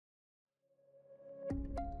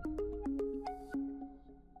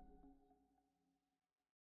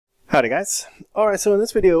Howdy guys. Alright, so in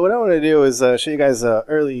this video what I want to do is show you guys an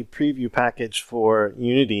early preview package for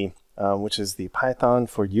Unity, which is the Python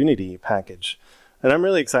for Unity package. And I'm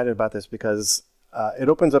really excited about this because it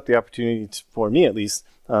opens up the opportunity for me at least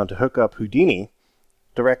to hook up Houdini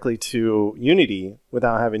directly to Unity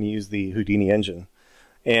without having to use the Houdini engine.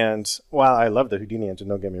 And while I love the Houdini engine,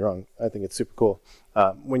 don't get me wrong, I think it's super cool.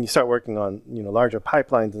 When you start working on larger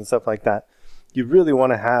pipelines and stuff like that, you really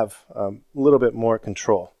want to have a little bit more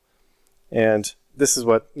control. And this is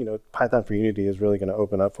what Python for Unity is really going to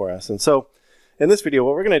open up for us. And so in this video,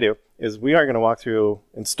 what we're going to do is we are going to walk through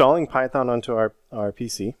installing Python onto our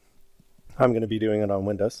PC. I'm going to be doing it on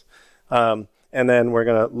Windows. And then we're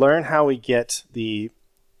going to learn how we get the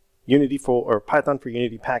Python for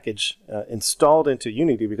Unity package installed into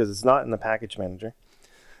Unity because it's not in the package manager.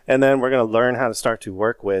 And then we're going to learn how to start to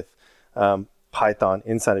work with Python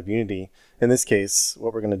inside of Unity. In this case,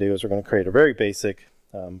 what we're going to do is we're going to create a very basic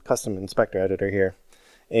custom inspector editor here,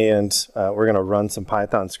 and we're going to run some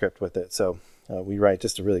Python script with it. So we write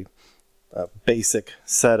just a really basic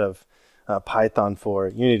set of Python for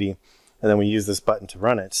Unity, and then we use this button to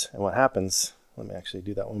run it. And what happens, let me actually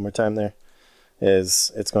do that one more time there,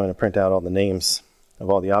 is it's going to print out all the names of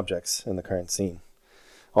all the objects in the current scene,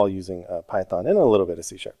 all using Python and a little bit of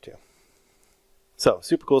C# too. So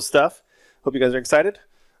super cool stuff. Hope you guys are excited.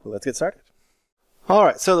 Let's get started.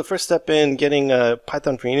 Alright, so the first step in getting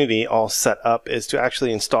Python for Unity all set up is to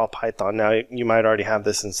actually install Python. Now, you might already have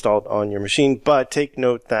this installed on your machine, but take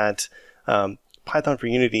note that Python for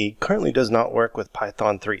Unity currently does not work with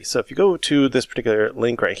Python 3. So if you go to this particular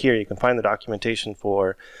link right here, you can find the documentation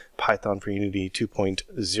for Python for Unity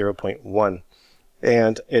 2.0.1.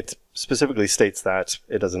 And it specifically states that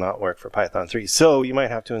it does not work for Python 3. So you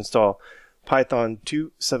might have to install Python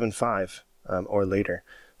 2.7.5 or later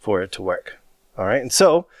for it to work. All right, and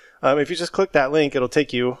so if you just click that link, it'll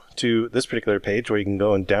take you to this particular page where you can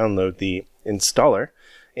go and download the installer.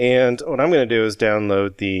 And what I'm going to do is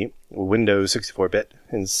download the Windows 64-bit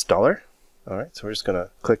installer. All right, so we're just going to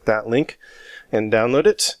click that link and download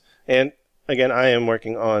it. And again, I am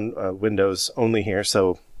working on Windows only here,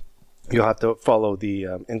 so you'll have to follow the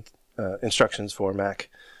instructions for Mac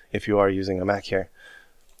if you are using a Mac here.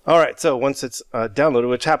 All right, so once it's downloaded,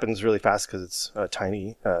 which happens really fast because it's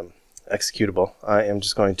tiny, executable, I am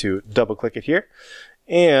just going to double click it here,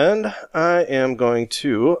 and I am going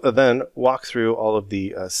to then walk through all of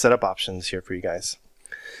the setup options here for you guys.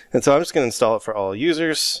 And so I'm just going to install it for all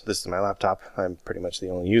users. This is my laptop. I'm pretty much the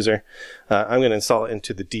only user. I'm going to install it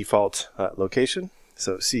into the default location.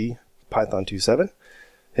 So C Python 2.7,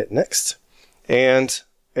 hit next. And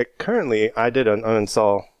currently I did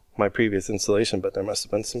uninstall my previous installation, but there must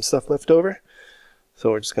have been some stuff left over.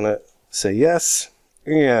 So we're just going to say yes.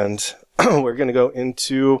 And we're going to go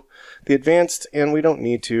into the advanced, and we don't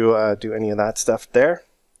need to do any of that stuff there.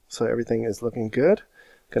 So everything is looking good.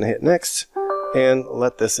 Going to hit next and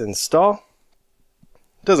let this install.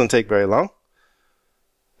 Doesn't take very long.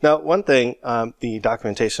 Now, one thing, the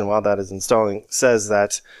documentation while that is installing says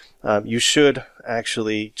that you should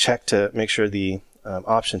actually check to make sure the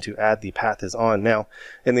option to add the path is on. Now,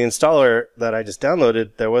 in the installer that I just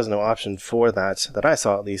downloaded, there was no option for that I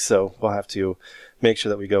saw at least, so we'll have to make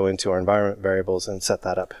sure that we go into our environment variables and set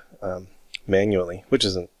that up manually, which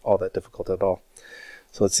isn't all that difficult at all.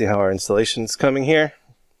 So let's see how our installation is coming here.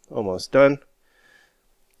 Almost done.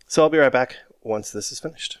 So I'll be right back once this is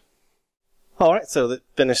finished. Alright, so that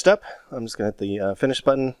finished up. I'm just going to hit the finish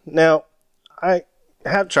button. Now, I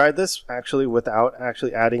have tried this actually without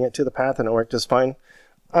actually adding it to the path, and it worked just fine.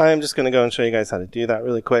 I'm just going to go and show you guys how to do that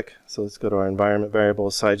really quick. So let's go to our environment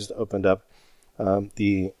variables. So I just opened up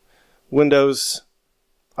the Windows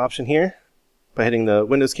option here by hitting the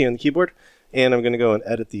Windows key on the keyboard, and I'm going to go and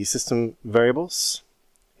edit the system variables,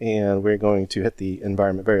 and we're going to hit the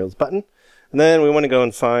environment variables button, and then we want to go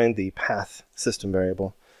and find the path system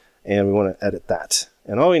variable, and we want to edit that.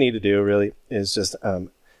 And all we need to do really is just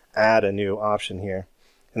add a new option here,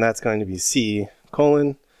 and that's going to be C:/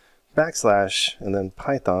 and then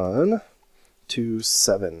Python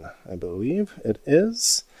 2.7, I believe it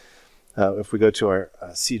is. If we go to our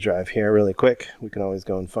C drive here really quick, we can always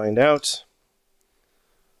go and find out.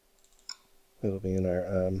 It'll be in our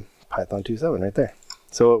Python 2.7 right there.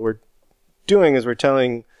 So what we're doing is we're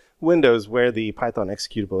telling Windows where the Python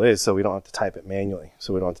executable is, so we don't have to type it manually,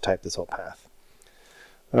 so we don't have to type this whole path.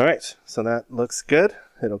 All right, so that looks good.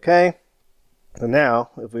 Hit OK. And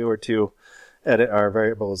now, if we were to edit our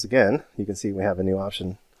variables again, you can see we have a new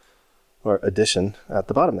option or addition at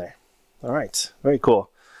the bottom there. All right, very cool.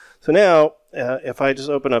 So now, if I just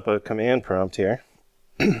open up a command prompt here,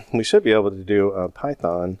 we should be able to do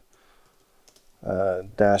Python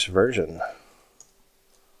dash version.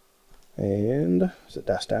 And is it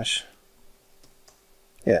dash dash?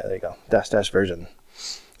 Yeah, there you go, dash dash version.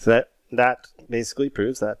 So that basically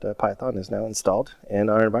proves that Python is now installed and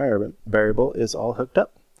our environment variable is all hooked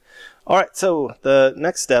up. All right, so the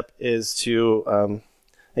next step is to,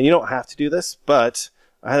 and you don't have to do this, but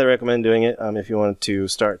I highly recommend doing it if you want to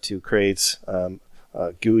start to create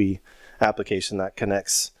a GUI application that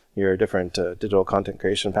connects your different digital content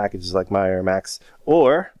creation packages like Maya or Max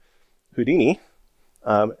or Houdini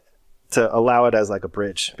to allow it as like a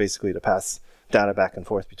bridge, basically to pass data back and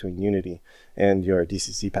forth between Unity and your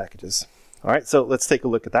DCC packages. All right, so let's take a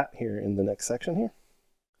look at that here in the next section here.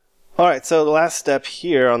 All right, so the last step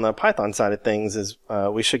here on the Python side of things is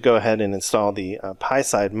we should go ahead and install the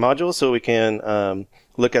PySide module so we can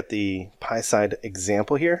look at the PySide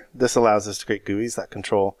example here. This allows us to create GUIs that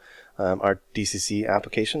control our DCC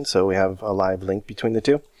application, so we have a live link between the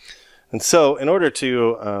two. And so in order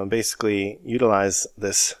to basically utilize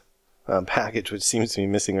this package, which seems to be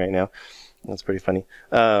missing right now, that's pretty funny,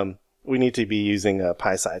 we need to be using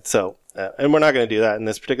PySide. So, and we're not going to do that in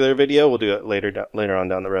this particular video. We'll do it later on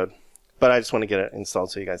down the road. But I just want to get it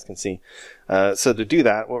installed so you guys can see. So to do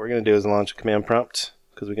that, what we're going to do is launch a command prompt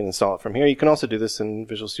because we can install it from here. You can also do this in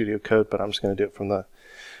Visual Studio Code, but I'm just going to do it from the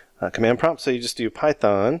command prompt. So you just do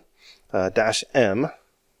Python -m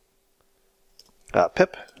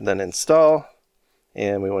pip, then install,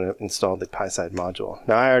 and we want to install the PySide module.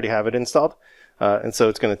 Now I already have it installed, and so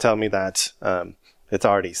it's going to tell me that it's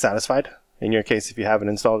already satisfied. In your case, if you haven't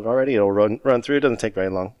installed it already, it'll run through. It doesn't take very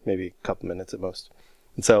long, maybe a couple minutes at most.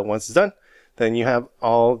 And so once it's done, then you have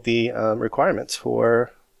all the requirements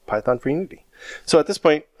for Python for Unity. So at this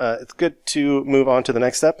point, it's good to move on to the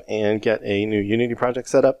next step and get a new Unity project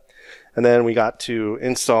set up. And then we got to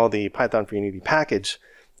install the Python for Unity package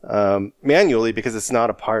manually because it's not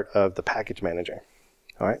a part of the package manager.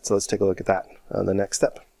 All right, so let's take a look at that on the next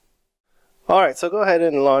step. All right, so go ahead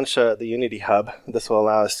and launch the Unity Hub. This will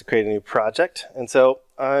allow us to create a new project. And so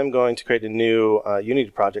I'm going to create a new Unity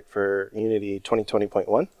project for Unity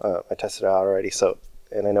 2020.1. I tested it out already,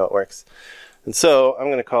 and I know it works. And so I'm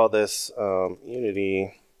going to call this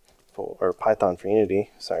Unity or Python for Unity.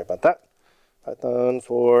 Sorry about that. Python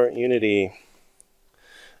for Unity.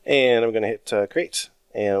 And I'm going to hit create.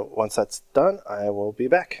 And once that's done, I will be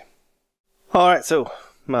back. All right, so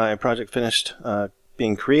my project finished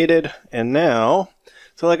being created, and now,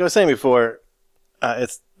 so like I was saying before,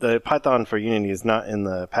 it's the Python for Unity is not in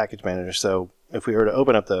the package manager. So if we were to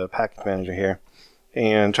open up the package manager here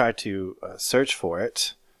and try to search for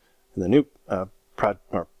it in the new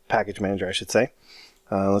package manager, I should say,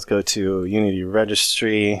 let's go to Unity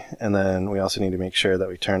registry, and then we also need to make sure that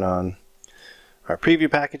we turn on our preview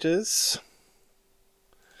packages.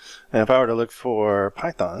 And if I were to look for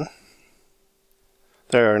Python,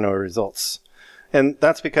 there are no results. And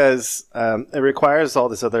that's because it requires all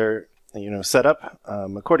this other, setup.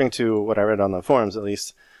 According to what I read on the forums, at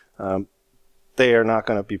least, they are not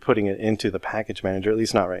going to be putting it into the package manager, at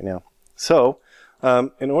least not right now. So,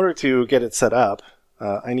 in order to get it set up,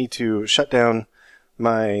 I need to shut down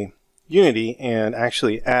my Unity and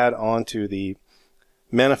actually add on to the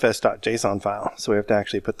manifest.json file. So we have to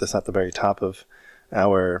actually put this at the very top of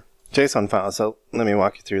our JSON file. So let me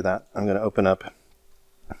walk you through that. I'm going to open up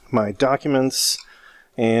my documents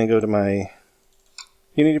and go to my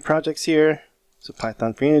Unity projects here. So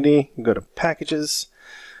Python for Unity, go to packages,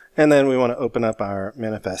 and then we want to open up our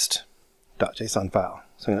manifest.json file.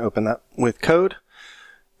 So I'm going to open that with code,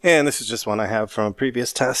 and this is just one I have from a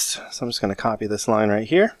previous test. So I'm just going to copy this line right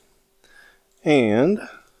here, and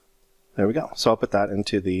there we go. So I'll put that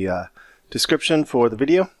into the description for the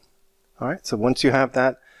video. All right, so once you have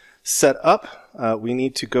that set up, we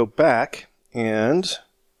need to go back and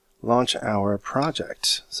launch our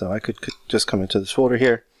project. So I could just come into this folder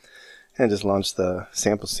here and just launch the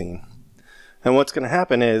sample scene. And what's going to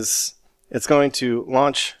happen is it's going to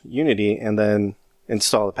launch Unity and then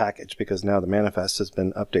install the package because now the manifest has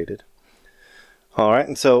been updated. All right,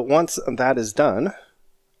 and so once that is done,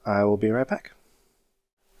 I will be right back.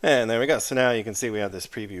 And there we go. So now you can see we have this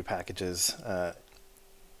preview packages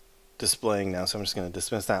displaying now. So I'm just going to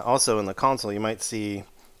dismiss that. Also in the console, you might see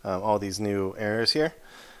all these new errors here.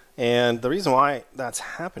 And the reason why that's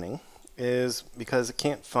happening is because it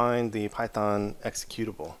can't find the Python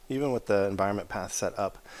executable, even with the environment path set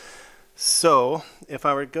up. So if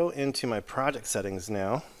I were to go into my project settings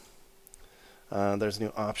now, there's a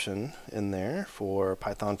new option in there for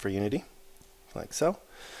Python for Unity, like so.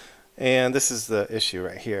 And this is the issue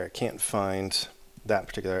right here. I can't find that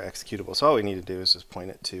particular executable. So all we need to do is just point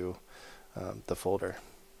it to the folder.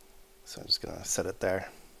 So I'm just going to set it there.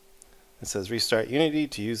 It says restart Unity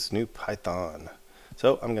to use new Python.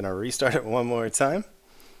 So I'm going to restart it one more time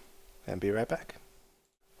and be right back.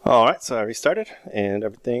 Alright, so I restarted and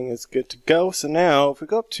everything is good to go. So now if we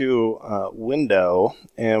go up to Window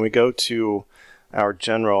and we go to our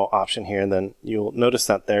general option here, then you'll notice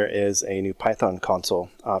that there is a new Python console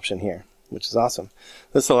option here, which is awesome.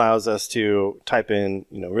 This allows us to type in,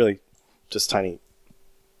 really just tiny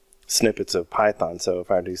snippets of Python. So if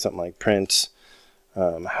I do something like print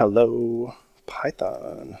hello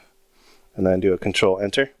Python and then do a control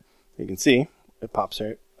enter, you can see it pops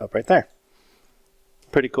up right there.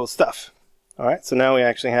 Pretty cool stuff. All right, so now we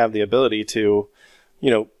actually have the ability to,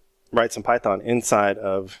 write some Python inside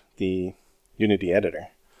of the Unity editor.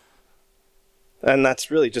 And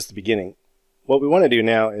that's really just the beginning. What we want to do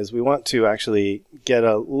now is we want to actually get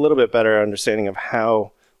a little bit better understanding of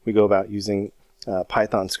how we go about using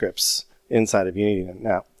Python scripts inside of Unity.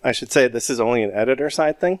 Now, I should say this is only an editor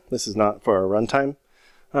side thing. This is not for a runtime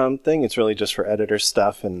thing. It's really just for editor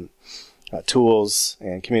stuff and tools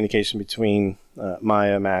and communication between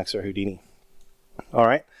Maya, Max, or Houdini. All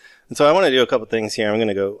right, and so I want to do a couple things here. I'm going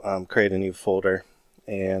to go create a new folder,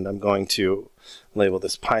 and I'm going to label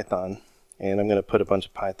this Python, and I'm going to put a bunch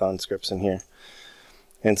of Python scripts in here.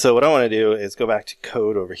 And so what I want to do is go back to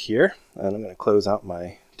code over here, and I'm going to close out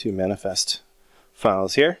my two manifest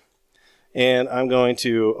files here, and I'm going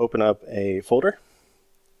to open up a folder,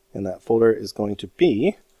 and that folder is going to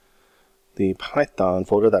be the Python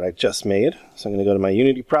folder that I just made. So I'm going to go to my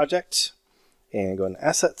Unity project and go into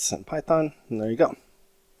Assets and Python, and there you go.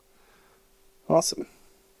 Awesome.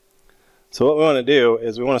 So what we want to do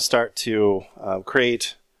is we want to start to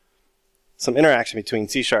create some interaction between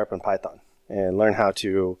C# and Python and learn how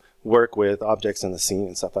to work with objects in the scene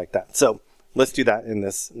and stuff like that. So let's do that in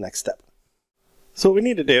this next step. So what we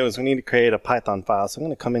need to do is we need to create a Python file. So I'm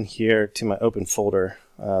going to come in here to my open folder.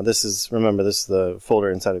 Remember, this is the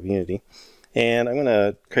folder inside of Unity. And I'm going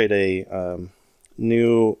to create a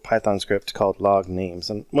new Python script called log names.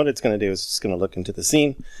 And what it's going to do is it's going to look into the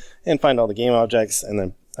scene and find all the game objects and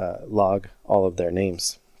then log all of their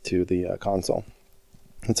names to the console.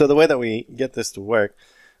 And so the way that we get this to work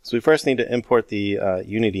is we first need to import the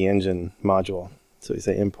Unity Engine module. So we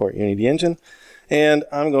say import Unity Engine, and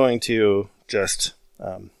I'm going to just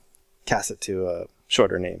cast it to a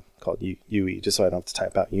shorter name called UE, just so I don't have to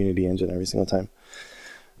type out Unity Engine every single time.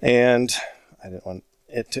 And I didn't want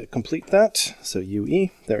it to complete that, so UE,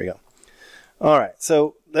 there we go. All right,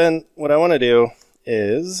 so then what I want to do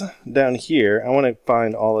is down here, I want to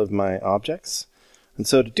find all of my objects. And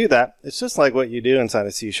so to do that, it's just like what you do inside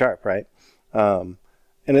of C#, right?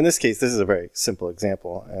 And in this case, this is a very simple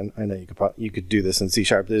example, and I know you could do this in C#.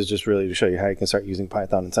 This is just really to show you how you can start using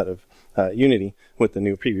Python inside of Unity with the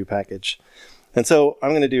new preview package. And so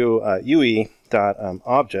I'm going to do UE.objects.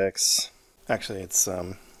 Actually, it's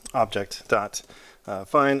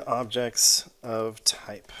object.find objects of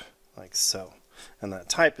type, like so. And that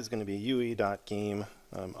type is going to be UE.game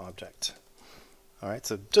object. All right,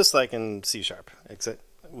 so just like in C#, except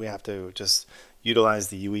we have to just utilize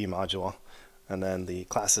the UE module and then the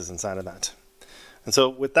classes inside of that. And so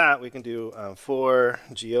with that, we can do for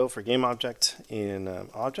geo for game object in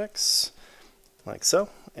objects, like so.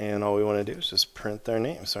 And all we want to do is just print their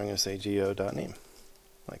name. So I'm going to say geo.name,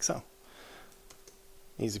 like so.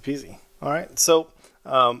 Easy peasy. All right, so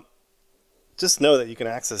just know that you can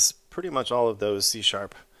access pretty much all of those C#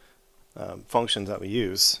 functions that we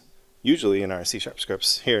use, usually in our C#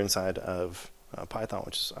 scripts here inside of Python,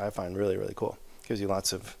 which I find really, really cool. Gives you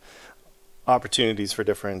lots of opportunities for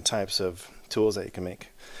different types of tools that you can make.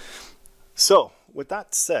 So with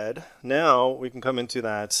that said, now we can come into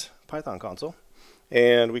that Python console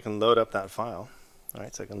and we can load up that file. All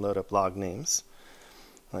right, so I can load up log names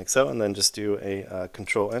like so, and then just do a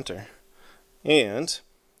control enter, and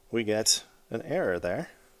we get an error there,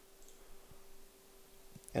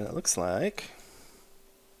 and it looks like,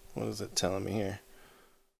 what is it telling me here?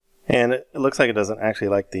 And it looks like it doesn't actually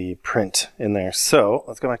like the print in there. So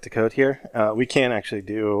let's go back to code here. We can actually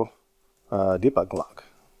do debug log.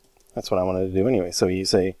 That's what I wanted to do anyway. So you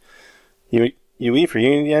say UE for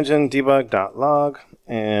Unity Engine debug.log,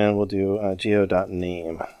 and we'll do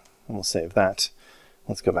geo.name, and we'll save that.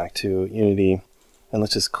 Let's go back to Unity and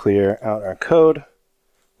let's just clear out our code.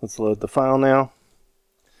 Let's load the file now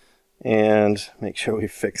and make sure we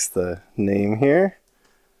fix the name here.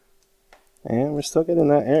 And we're still getting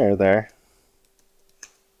that error there.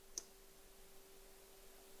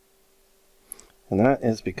 And that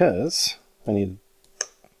is because I need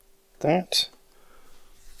that.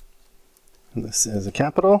 And this is a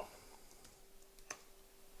capital.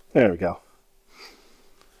 There we go.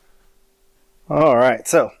 All right,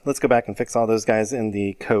 so let's go back and fix all those guys in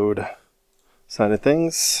the code side of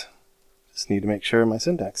things. Just need to make sure my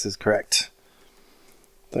syntax is correct.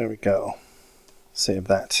 There we go. Save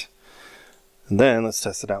that. And then let's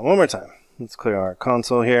test it out one more time. Let's clear our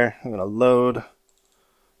console here. I'm going to load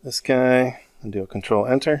this guy and do a control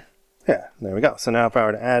enter. Yeah, there we go. So now if I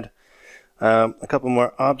were to add a couple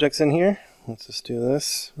more objects in here, let's just do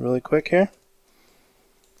this really quick here.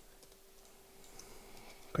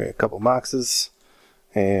 Create a couple boxes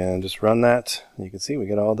and just run that. You can see we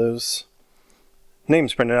get all those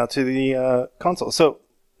names printed out to the console. So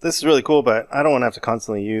this is really cool, but I don't want to have to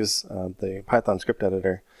constantly use the Python script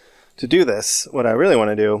editor to do this. What I really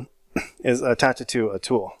want to do is attach it to a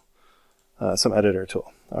tool, some editor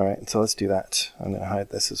tool. All right, so let's do that. I'm going to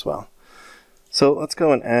hide this as well. So let's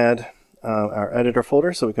go and add our editor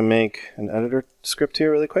folder so we can make an editor script here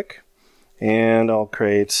really quick. And I'll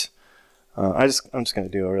create, I'm just going to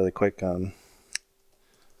do a really quick,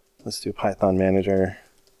 let's do Python manager.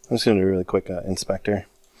 I'm just going to do a really quick inspector.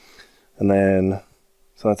 And then,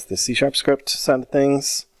 so that's the C# script side of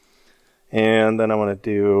things. And then I want to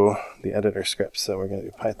do the editor script. So we're going to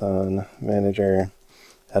do Python manager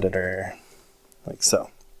editor, like so.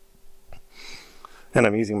 And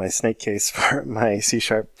I'm using my snake case for my C#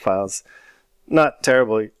 files. Not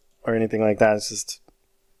terrible or anything like that. It's just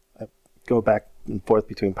I go back and forth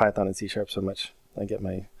between Python and C# so much I get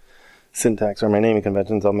my syntax or my naming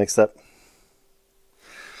conventions all mixed up.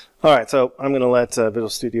 All right, so I'm going to let Visual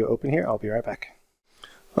Studio open here. I'll be right back.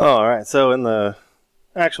 All right, so in the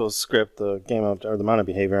actual script, the game or the mono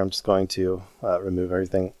behavior, I'm just going to remove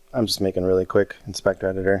everything. I'm just making a really quick inspector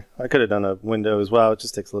editor. I could have done a window as well. It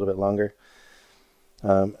just takes a little bit longer.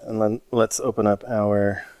 And then let's open up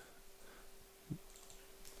our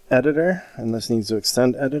editor, and this needs to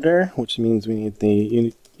extend editor, which means we need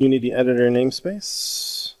the Unity editor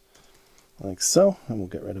namespace, like so, and we'll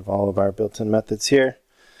get rid of all of our built-in methods here.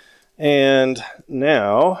 And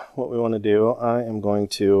now what we want to do, I am going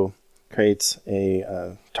to create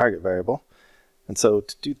a target variable. And so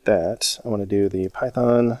to do that, I want to do the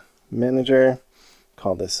Python manager,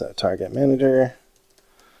 call this target manager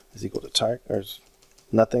is equal to target, or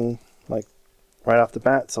nothing like right off the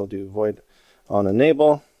bat. So I'll do void on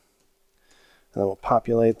enable, and then we'll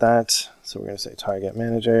populate that. So we're going to say target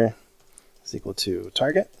manager is equal to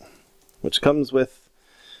target, which comes with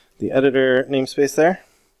the editor namespace there.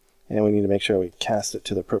 And we need to make sure we cast it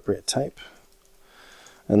to the appropriate type.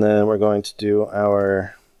 And then we're going to do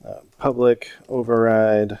our public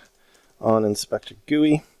override on inspector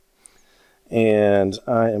GUI. And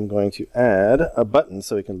I am going to add a button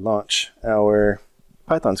so we can launch our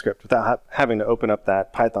Python script without having to open up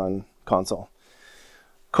that Python console.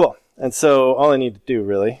 Cool. And so all I need to do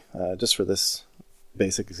really, just for this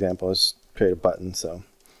basic example, is create a button. So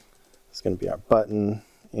it's going to be our button,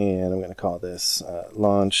 and I'm going to call this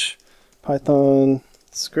launch Python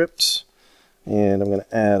script, and I'm going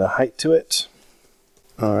to add a height to it.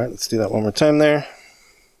 All right, let's do that one more time there.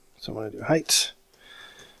 So I'm going to do height,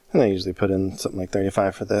 and I usually put in something like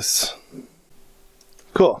 35 for this.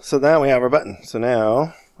 Cool, so now we have our button. So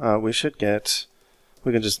now we should get,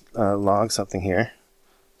 we can just log something here.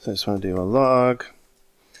 So I just want to do a log,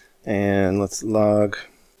 and let's log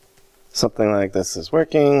something like this is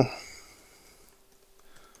working.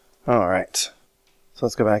 All right, so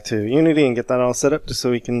let's go back to Unity and get that all set up just so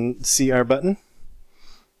we can see our button.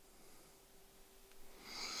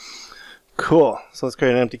 Cool, so let's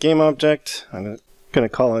create an empty game object. I'm going to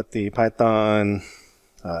call it the Python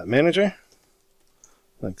manager,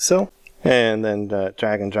 like so. And then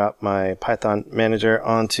drag and drop my Python manager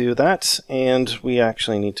onto that. And we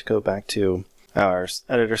actually need to go back to our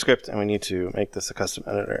editor script, and we need to make this a custom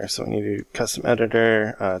editor. So we need to do custom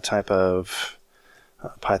editor type of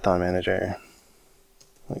Python manager,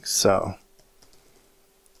 like so.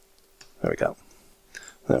 There we go.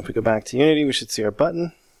 Then if we go back to Unity, we should see our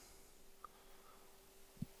button.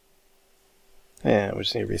 And we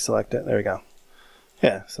just need to reselect it. There we go.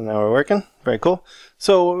 Yeah, so now we're working. Very cool.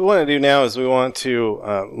 So what we want to do now is we want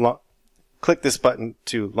to click this button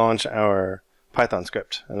to launch our Python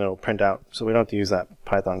script, and it'll print out. So we don't have to use that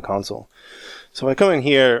Python console. So if I come in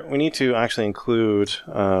here, we need to actually include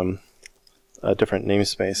a different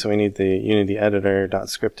namespace. So we need the Unity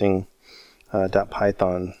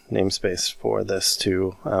editor.scripting.python namespace for this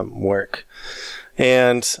to work.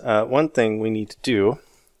 And one thing we need to do,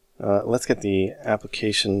 let's get the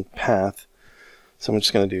application path. So I'm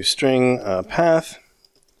just going to do string path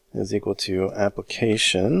is equal to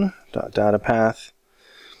application.dataPath.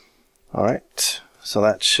 All right, so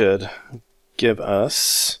that should give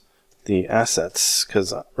us the assets,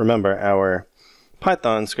 because remember our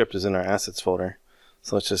Python script is in our assets folder.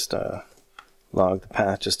 So let's just log the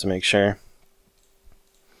path just to make sure.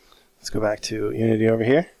 Let's go back to Unity over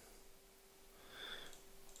here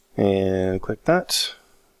and click that.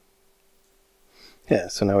 Yeah,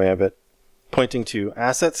 so now we have it pointing to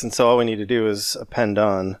assets, and so all we need to do is append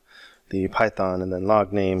on the Python and then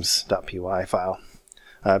log names.py file.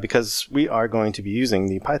 Because we are going to be using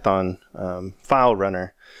the Python file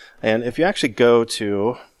runner. And if you actually go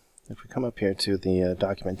to, if we come up here to the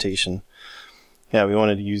documentation, yeah, we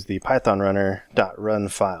wanted to use the Python runner.run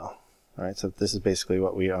file. All right, so this is basically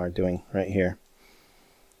what we are doing right here.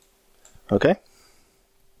 Okay,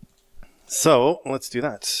 so let's do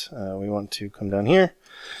that. We want to come down here,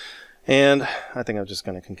 and I think I'm just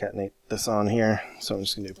going to concatenate this on here. So I'm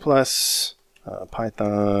just going to do plus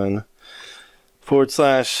Python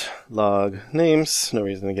 / log names. No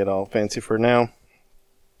reason to get all fancy for now.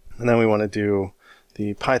 And then we want to do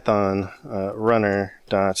the Python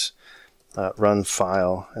runner.run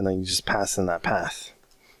file, and then you just pass in that path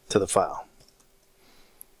to the file,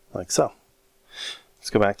 like so. Let's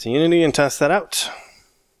go back to Unity and test that out.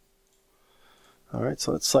 All right,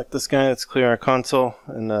 so let's select this guy. Let's clear our console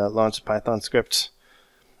and launch the Python script.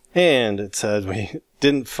 And it said we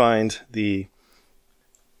didn't find the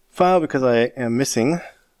file because I am missing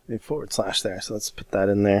a / there. So let's put that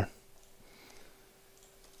in there.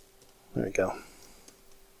 There we go.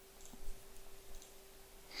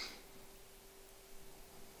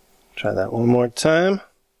 Try that one more time.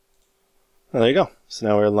 Oh, there you go. So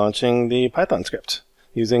now we're launching the Python script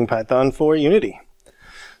using Python for Unity.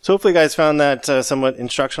 So hopefully you guys found that somewhat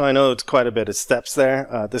instructional. I know it's quite a bit of steps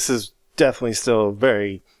there. This is definitely still a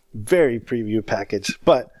very, very preview package,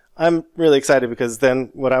 but I'm really excited because then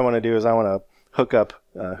what I want to do is I want to hook up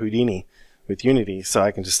Houdini with Unity so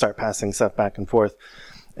I can just start passing stuff back and forth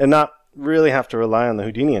and not really have to rely on the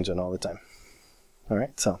Houdini engine all the time. All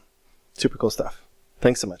right, so super cool stuff.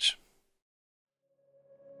 Thanks so much.